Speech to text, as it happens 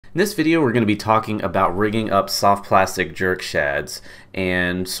In this video we're going to be talking about rigging up soft plastic jerk shads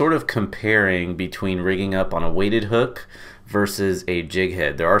and sort of comparing between rigging up on a weighted hook versus a jig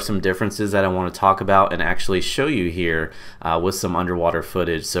head. There are some differences that I want to talk about and actually show you here with some underwater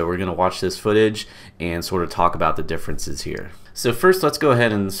footage. So we're going to watch this footage and sort of talk about the differences here. So first let's go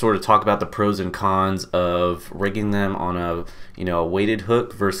ahead and sort of talk about the pros and cons of rigging them on a weighted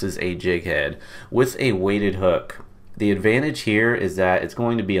hook versus a jig head. With a weighted hook, the advantage here is that it's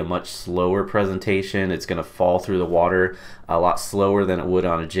going to be a much slower presentation. It's going to fall through the water a lot slower than it would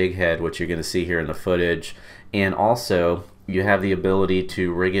on a jig head, which you're going to see here in the footage. And also, you have the ability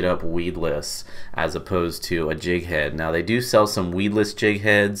to rig it up weedless as opposed to a jig head. Now they do sell some weedless jig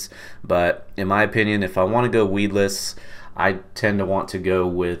heads, but in my opinion, if I want to go weedless, I tend to want to go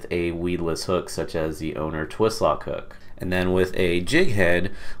with a weedless hook such as the Owner twist lock hook. And then with a jig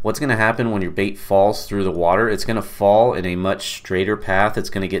head, what's going to happen when your bait falls through the water, it's going to fall in a much straighter path. It's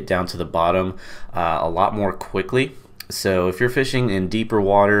going to get down to the bottom a lot more quickly. So if you're fishing in deeper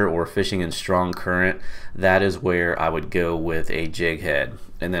water or fishing in strong current, that is where I would go with a jig head.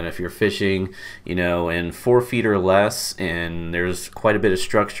 And then if you're fishing, in 4 feet or less and there's quite a bit of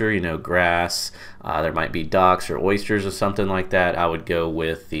structure, grass, there might be docks or oysters or something like that, I would go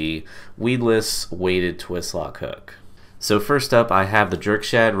with the weedless weighted twist lock hook. So first up, I have the jerk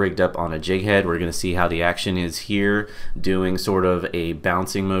shad rigged up on a jig head. We're going to see how the action is here, doing sort of a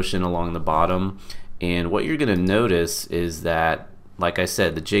bouncing motion along the bottom. And what you're going to notice is that, like I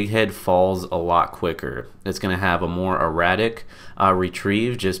said, the jig head falls a lot quicker. It's going to have a more erratic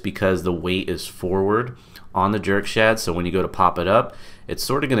retrieve just because the weight is forward on the jerk shad. So when you go to pop it up, it's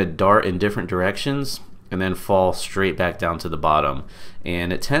sort of going to dart in different directions and then fall straight back down to the bottom.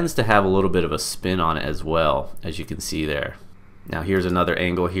 And it tends to have a little bit of a spin on it as well, as you can see there. Now here's another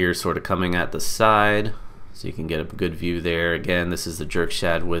angle here sort of coming at the side, so you can get a good view there. Again, this is the jerk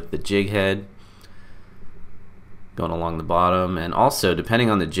shad with the jig head going along the bottom. And also, depending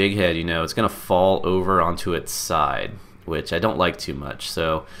on the jig head, it's going to fall over onto its side, which I don't like too much.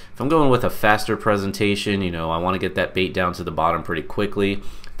 So if I'm going with a faster presentation, I want to get that bait down to the bottom pretty quickly,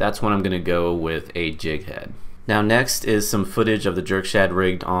 that's when I'm going to go with a jig head. Now next is some footage of the jerk shad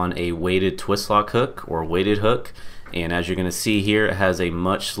rigged on a weighted twist lock hook or weighted hook. And as you're going to see here, it has a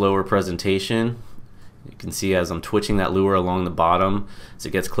much slower presentation. You can see as I'm twitching that lure along the bottom, as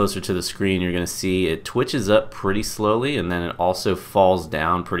it gets closer to the screen, you're going to see it twitches up pretty slowly and then it also falls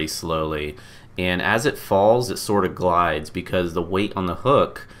down pretty slowly. And as it falls, it sort of glides because the weight on the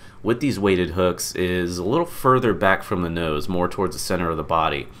hook with these weighted hooks is a little further back from the nose, more towards the center of the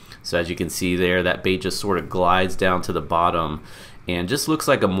body. So as you can see there, that bait just sort of glides down to the bottom and just looks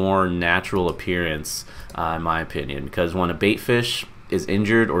like a more natural appearance in my opinion, because when a bait fish is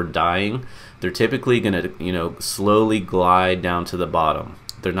injured or dying, they're typically going to slowly glide down to the bottom.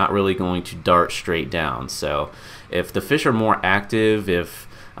 They're not really going to dart straight down. So if the fish are more active, if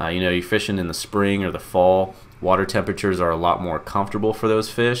you're fishing in the spring or the fall, water temperatures are a lot more comfortable for those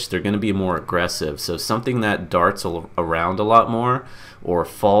fish. They're going to be more aggressive. So something that darts around a lot more or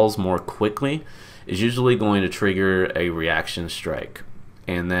falls more quickly is usually going to trigger a reaction strike.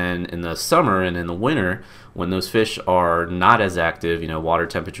 And then in the summer and in the winter, when those fish are not as active, water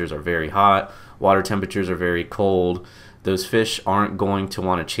temperatures are very hot, water temperatures are very cold, those fish aren't going to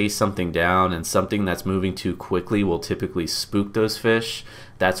want to chase something down, and something that's moving too quickly will typically spook those fish.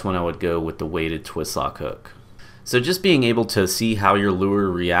 That's when I would go with the weighted twist lock hook. So just being able to see how your lure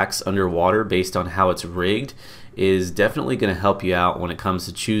reacts underwater based on how it's rigged is definitely going to help you out when it comes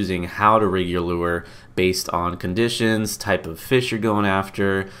to choosing how to rig your lure based on conditions, type of fish you're going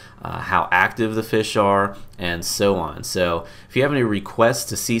after, how active the fish are, and so on. So if you have any requests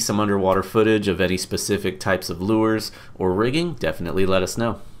to see some underwater footage of any specific types of lures or rigging, definitely let us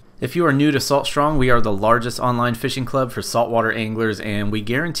know. If you are new to Salt Strong, we are the largest online fishing club for saltwater anglers, and we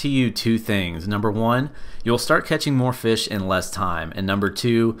guarantee you 2 things. Number 1, you'll start catching more fish in less time. And number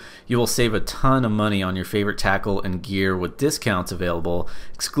 2, you will save a ton of money on your favorite tackle and gear with discounts available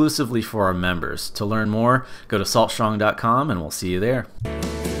exclusively for our members. To learn more, go to saltstrong.com and we'll see you there.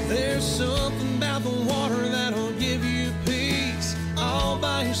 There's something about the water that'll give you peace, all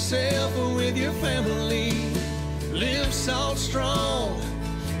by yourself or with your family. Live Salt Strong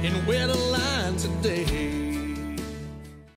and wear the line today.